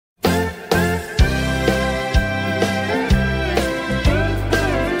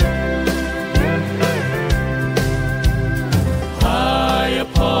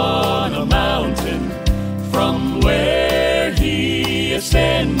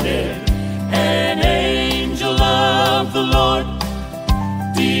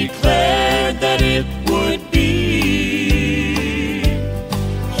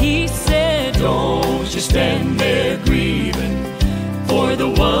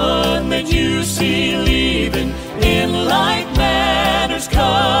that you see leaving in like manners,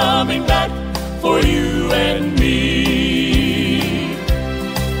 coming back for you and me.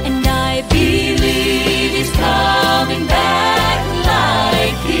 And I believe he's coming back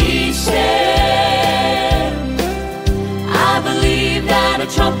like he said. I believe that a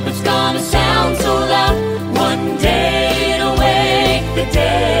trumpet's gonna sound so loud, one day it'll wake the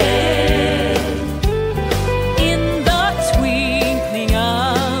dead. In the twinkling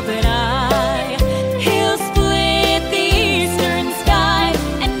of an eye, he'll split the eastern sky.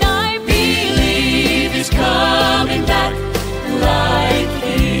 And I believe he's coming back like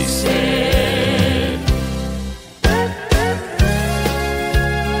he said.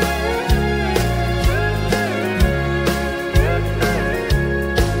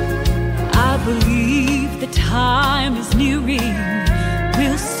 I believe the time is nearing,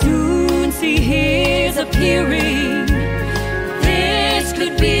 we'll soon see his appearing. This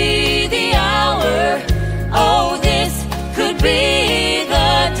could be the hour, oh, this could be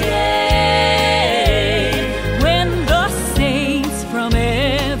the day, when the saints from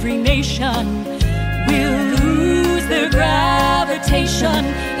every nation will lose their gravitation.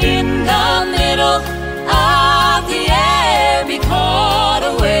 In the middle of the air, be caught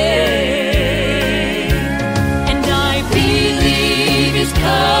away. And I believe he's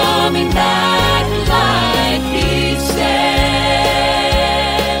coming back like he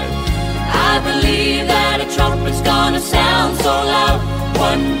said. I believe that a trumpet's gonna sound so loud,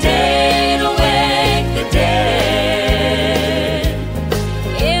 one day it'll wake the dead.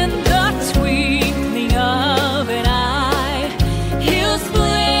 In the twinkling of an eye, he'll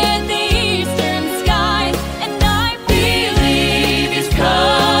split the eastern sky. And I believe he's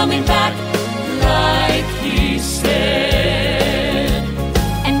coming back like he said.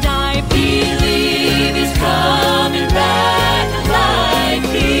 And I believe he's coming back like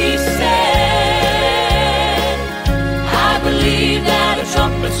he said. I believe that a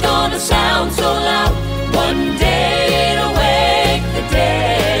trumpet's gonna sound so loud, one day it'll wake the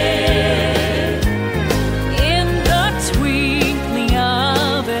dead. In the twinkling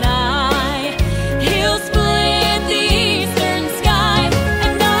of an eye, he'll split the eastern sky.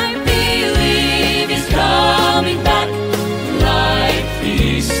 And I believe he's coming back like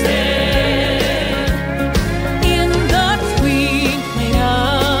he said. In the twinkling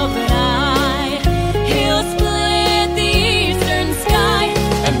of an eye, he'll split the eastern sky.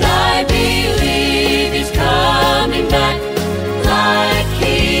 And I believe he's coming back like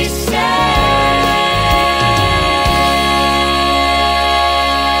he said.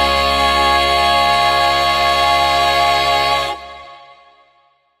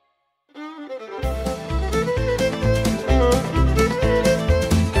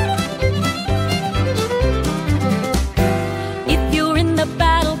 If you're in the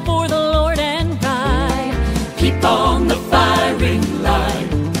battle for the Lord and ride, Keep on the firing line.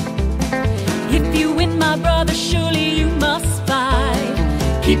 if you win, my brother, surely you must fight.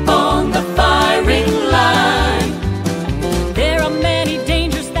 Keep on the firing line. There are many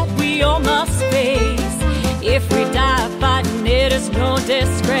dangers that we all must face. If we die fighting, it is no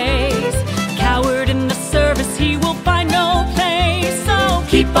disgrace. Coward in the service, he will find no place. So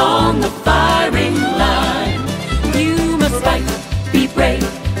Keep on the firing line. you must fight. Be brave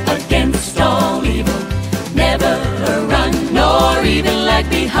against all evil. Never run nor even lag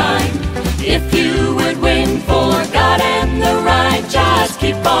behind. If you would win for God and the right, just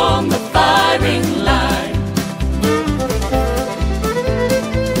keep on the firing line.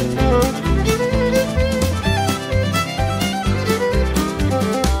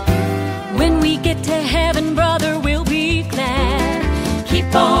 When we get to heaven, brother, we'll be glad.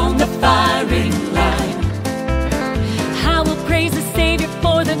 Keep on the firing line. I will praise the Savior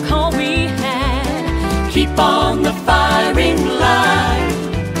for the call we had. Keep on the firing line.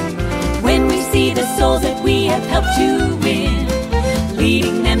 When we see the souls that we have helped to win,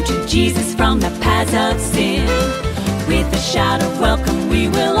 leading them to Jesus from the paths of sin, with a shout of welcome we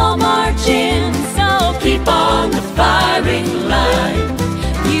will all march in. So Keep on the firing line.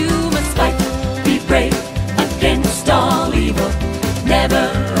 you must fight. Be brave against all evil. Never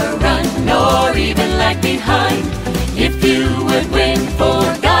run nor even lag behind. If you would win for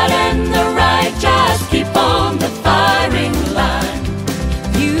God and the right, just keep on the firing line.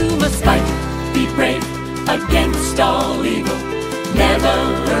 You must Fight, be brave against all evil. Never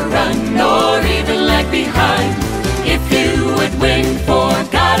run nor even lag behind. If you would win for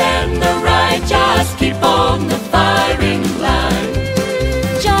God and the right, just keep on the firing line.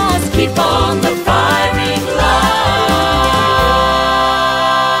 Just keep on the firing line.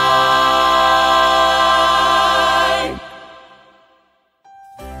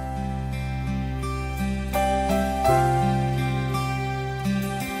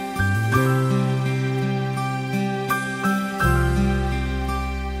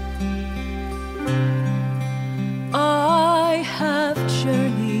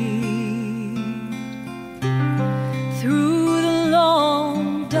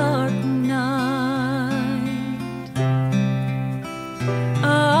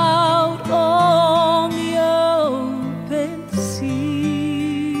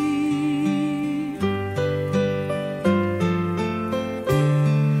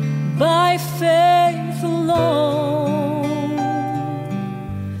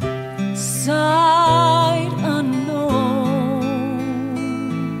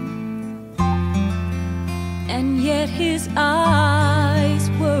 that his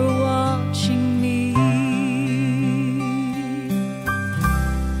eyes were watching me.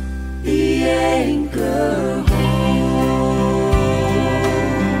 The anchor holds,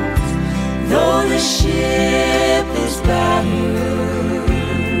 though the ship is battered.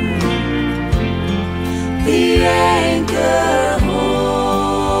 The anchor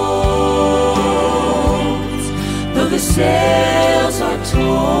holds, though the sails are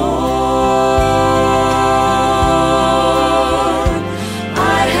torn. I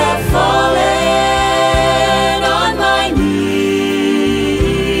have fallen on my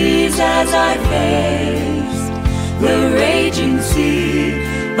knees as I faced the raging sea,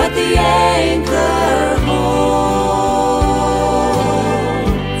 but the anchor holds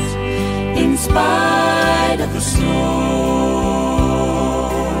in spite of the storm.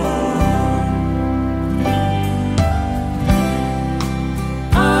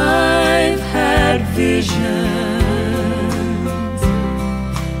 I've had visions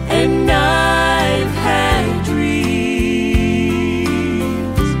and I've had dreams.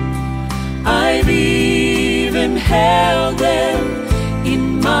 I've even held them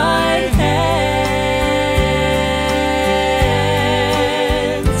in my hands,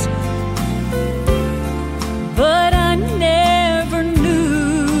 but I never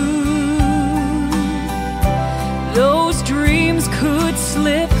knew those dreams could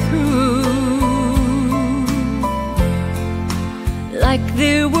slip through like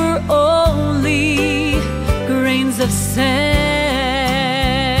there were only grains of sand.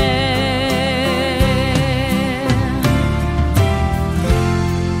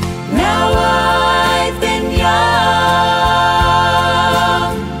 Now I've been young,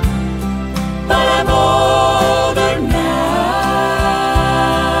 but I'm older now.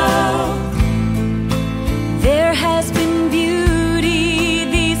 There has been beauty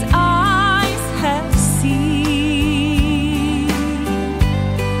these eyes have seen.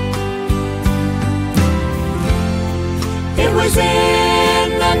 It was in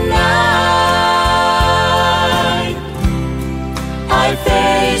the night I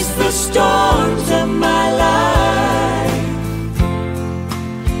faced the storms of my life.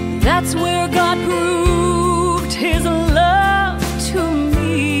 That's where God proved his love to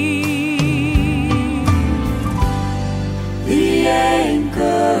me. The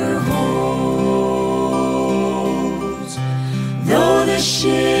anchor holds, though the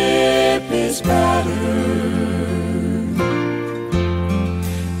ship is battered.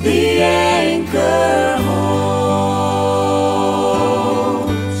 The anchor holds,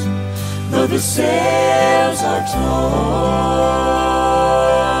 though the sails are torn.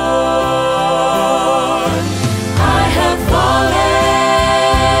 I have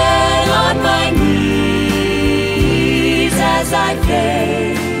fallen on my knees as I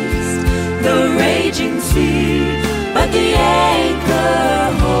faced the raging sea, but the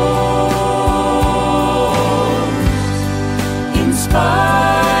anchor holds in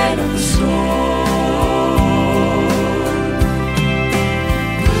spite of the storm.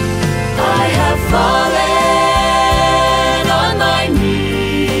 I have fallen on my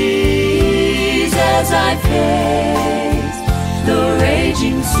knees as I faced the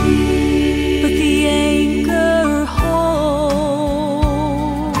raging sea, But the anchor holds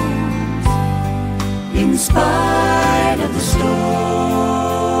in spite of the storm.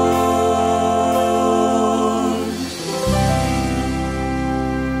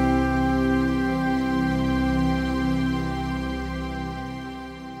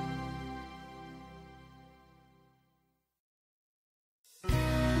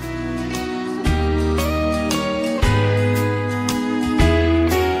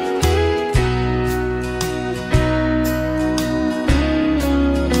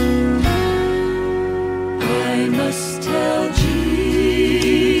 I must tell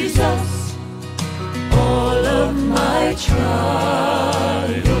Jesus all of my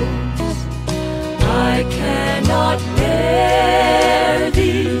trials. I cannot bear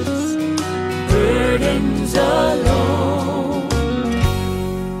these burdens alone.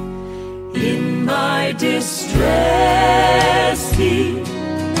 In my distress, He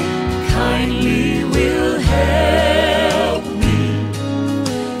kindly will help me.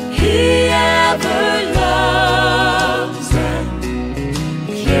 He ever loves and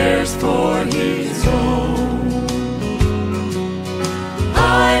cares for His own.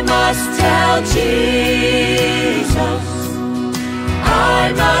 I must tell Jesus,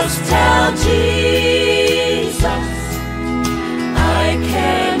 I must tell Jesus, I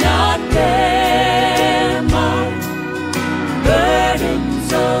cannot bear my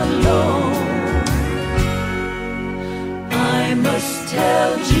burdens alone. I must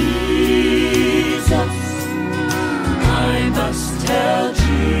tell Jesus,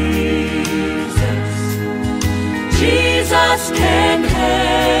 Jesus can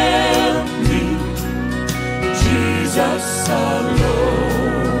help me, Jesus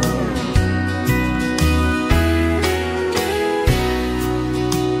alone.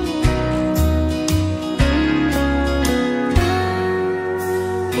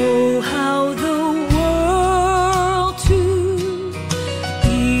 Oh, how the world to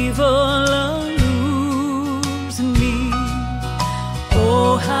evil allures me.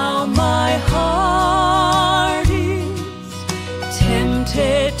 Oh, how my heart is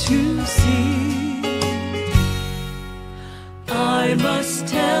tempted to see. I must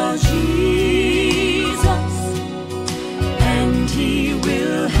tell Jesus, and He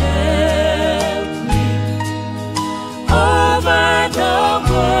will help me over the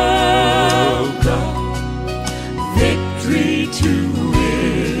world, the victory to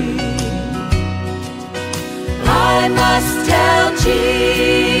win. I must tell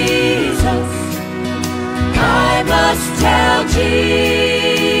Jesus, I must tell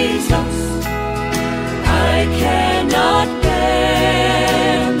Jesus, I cannot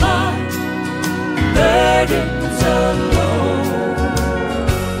bear my burdens alone.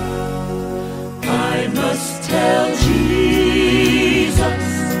 I must tell Jesus,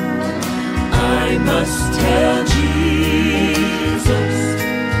 I must tell Jesus,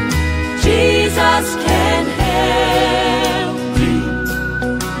 Jesus can help me,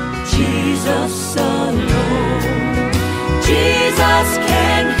 Jesus alone. Jesus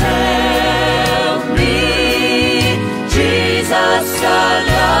can help me, Jesus alone.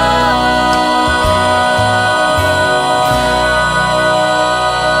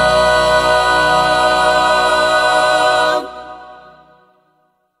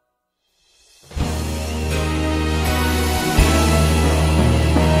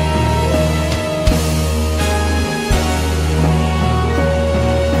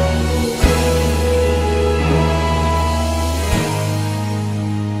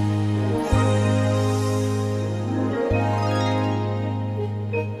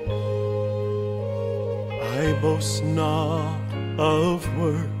 I boast not of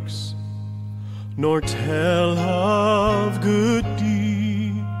works, nor tell of good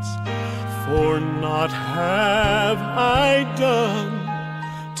deeds, for not have I done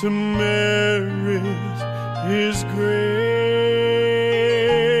to merit His grace.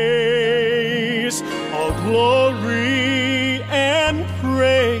 All glory and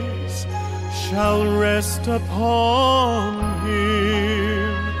praise shall rest upon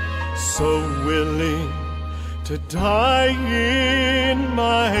Him, so willing to die in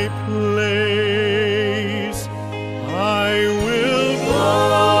my place. I will glory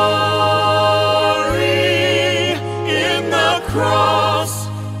in the cross,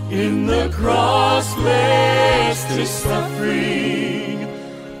 lest His suffering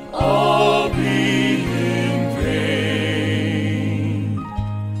all be in vain.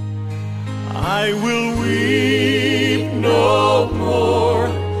 I will weep no more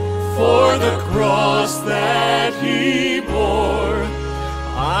for the cross that He bore.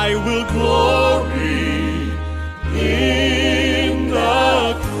 I will glory in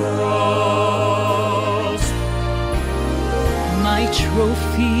the cross. My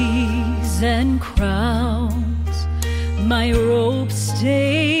trophies and crowns, my robe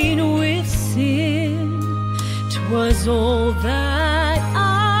stained with sin, 'twas all that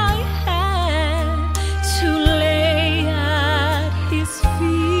I had to lay at His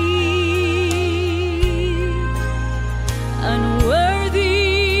feet.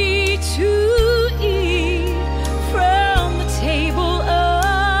 Unworthy to eat from the table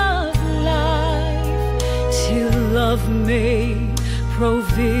of life, till love made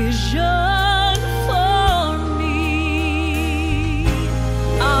provision for me.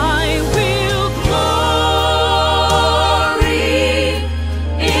 I will glory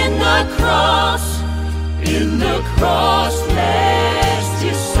in the cross, lest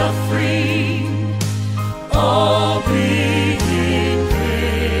His suffering all be in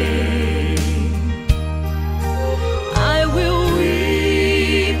vain. I will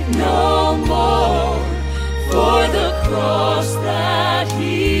weep no more for the cross that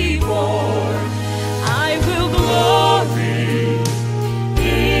He bore. I will glory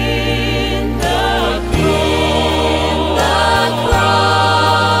in the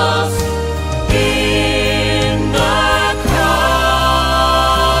cross, in the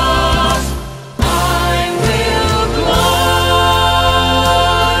cross. I will glory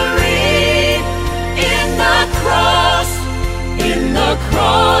in the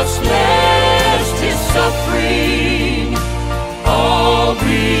cross, lest His suffering all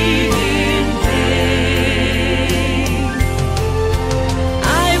be in vain. I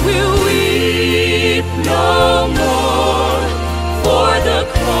will weep no more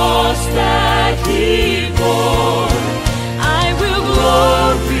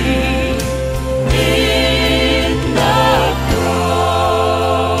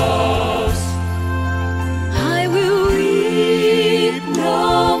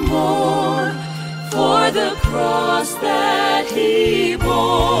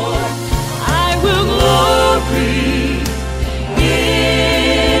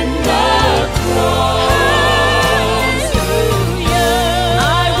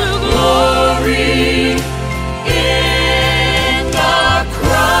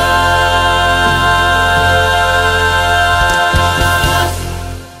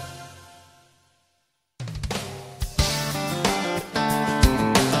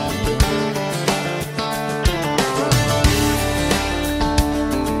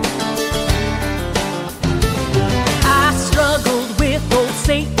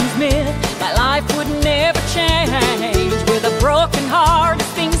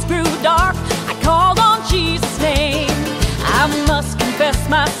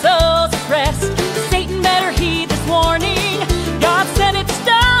my soul's at rest. Satan better heed this warning. God said it's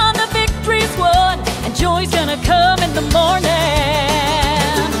done, the victory's won, and joy's gonna come in the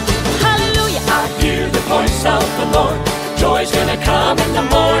morning. Hallelujah. I hear the voice of the Lord. Joy's gonna come in the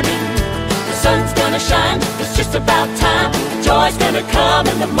morning. The sun's gonna shine, it's just about time. Joy's gonna come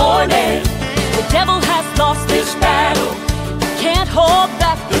in the morning. The devil has lost this battle. He can't hold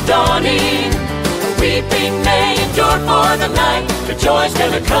back The dawning, weeping may endure for the night, but joy's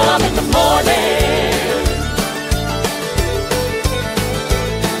gonna come in the morning.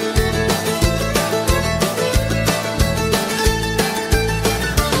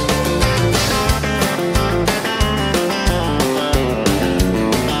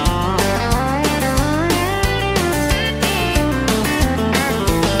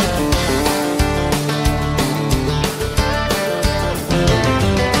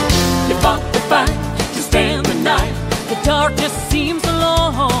 Darkness seems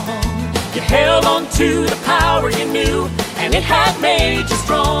alone. You held on to the power you knew, and it had made you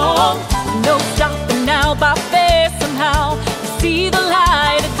strong. No stopping now, by faith somehow you see the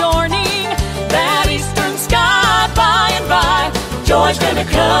light adorning that eastern sky by and by. Joy's gonna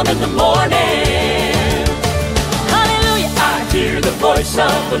come in the morning. Hallelujah. I hear the voice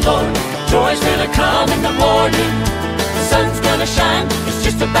of the Lord. Joy's gonna come in the morning. The sun's gonna shine, it's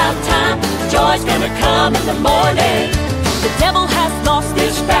just about time. Joy's gonna come in the morning. The devil has lost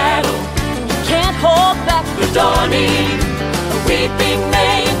This battle, he can't hold back the dawning, the weeping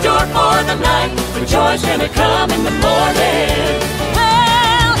may endure for the night, but joy's gonna come in the morning.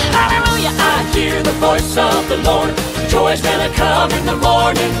 Well, hallelujah. I hear the voice of the Lord. Joy's gonna come in the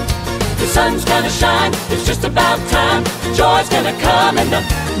morning. The sun's gonna shine, it's just about time. Joy's gonna come in the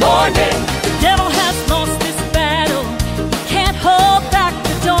morning. The devil has lost this battle. He can't hold back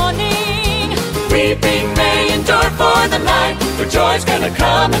the dawning. Weeping may endure for the night, but joy's gonna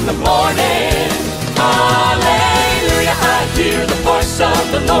come in the morning. Hallelujah, I hear the voice of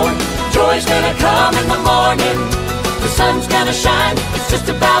the Lord. Joy's gonna come in the morning. The sun's gonna shine, it's just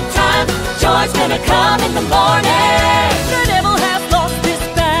about time. Joy's gonna come in the morning. The devil has lost this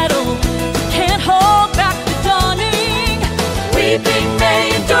battle. He can't hold back the dawning. Weeping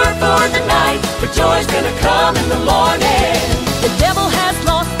may endure for the night, but joy's gonna come in the morning. The devil has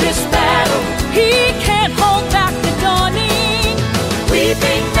lost this battle. He can't hold back the dawning.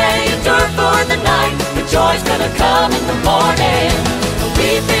 Weeping may endure for the night, but joy's gonna come in the morning.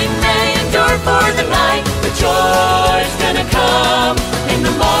 Weeping may endure for the night, but joy's gonna come in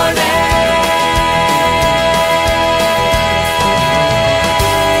the morning.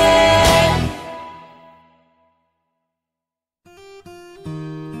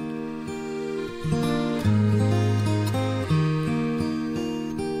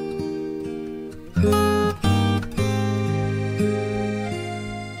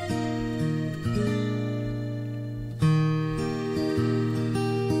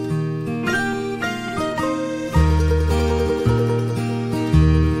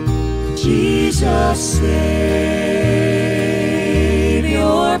 Jesus, Savior,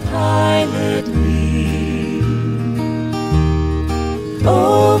 pilot me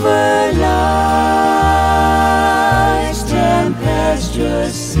over life's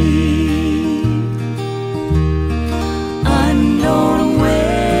tempestuous sea. Unknown ways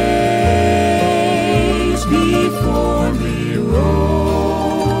before me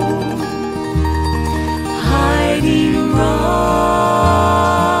roll, hiding rock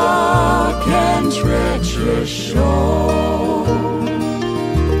and treacherous shore,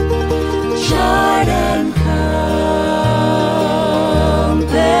 chart and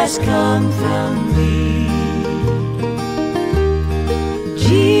compass confound me.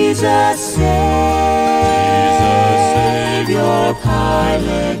 Jesus, Savior,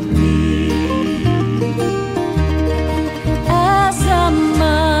 pilot me. As a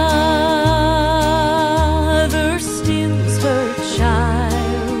mother stills her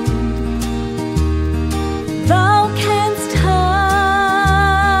child, thou canst hush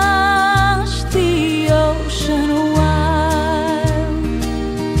the ocean wild.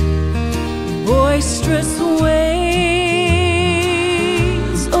 Boisterous waves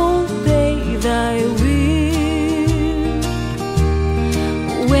obey thy will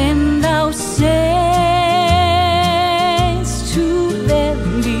when thou sayest to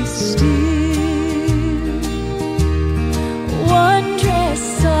them, be still. Wondrous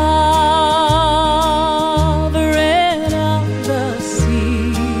sovereign of the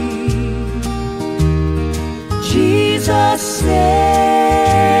sea, Jesus, Savior,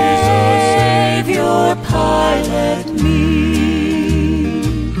 pilot me.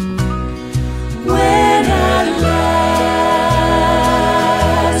 When at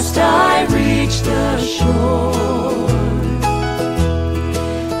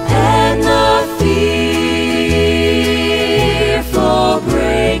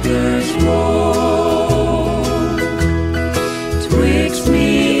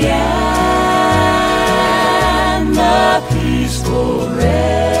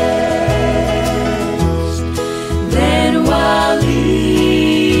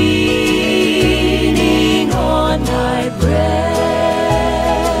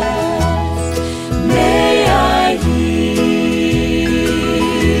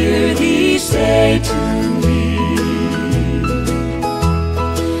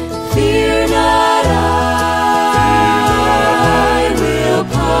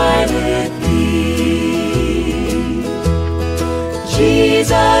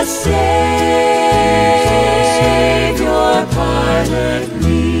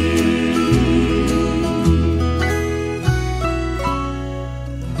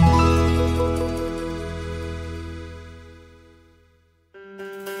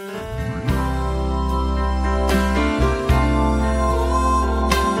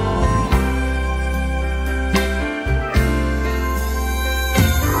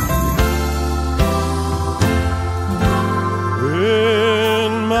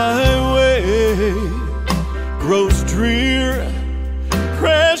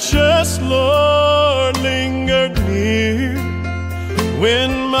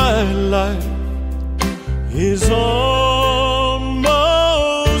my life is almost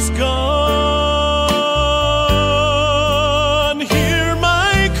gone. Hear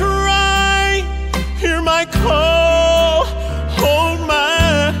my cry, hear my call, hold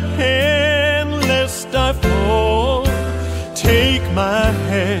my hand lest I fall. Take my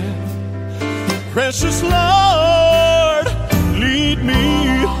hand, precious Lord, lead me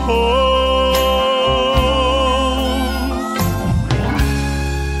home.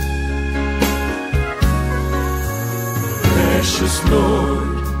 Precious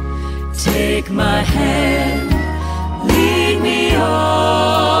Lord, Take my hand, lead me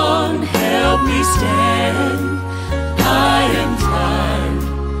on, help me stand. I am tired,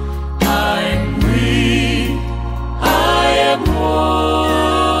 I'm weak, I am worn.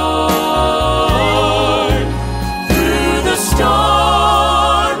 Through the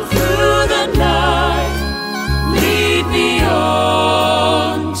storm, through the night, lead me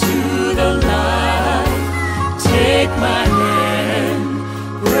on to the light. Take my hand,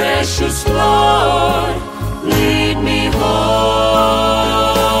 precious Lord, lead me home.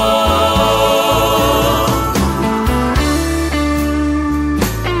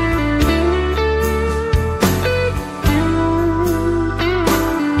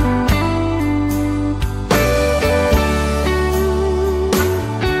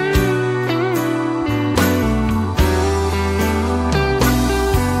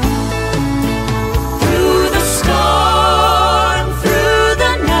 Through the storm, through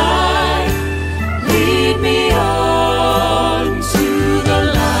the night, lead me on to the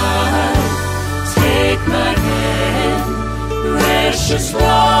light. Take my hand, precious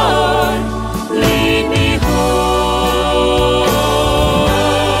Lord, lead me home.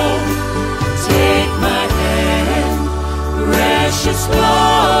 Take my hand, precious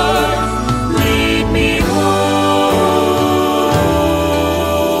Lord, lead me home.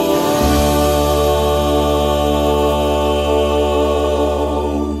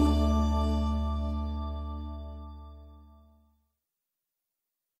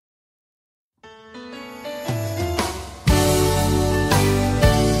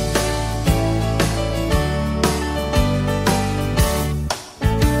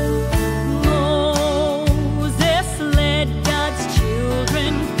 Moses led God's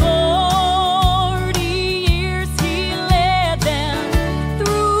children 40 years. He led them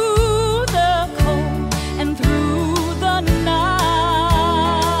through the cold and through the night.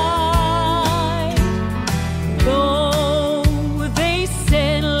 Though they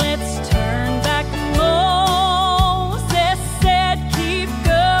said, "Let's turn back," Moses said, "Keep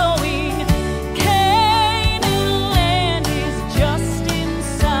going. Canaan land is just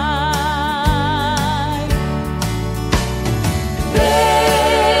inside.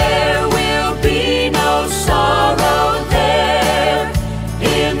 There will be no sorrow there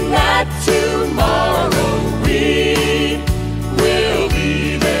in that tomorrow. We will be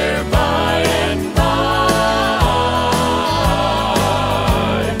there by and by.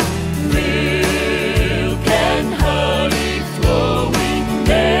 Milk and honey flowing,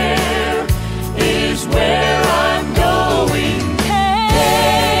 there is where I'm going.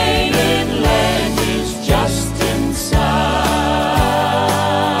 Canaan land is just inside.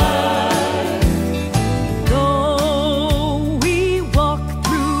 Though we walk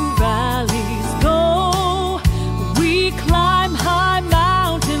through valleys, though we climb high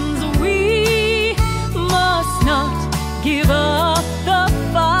mountains, we must not give up the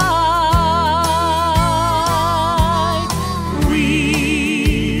fight. We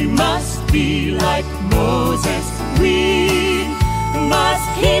must be like Moses. We must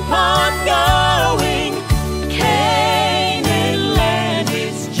keep on going.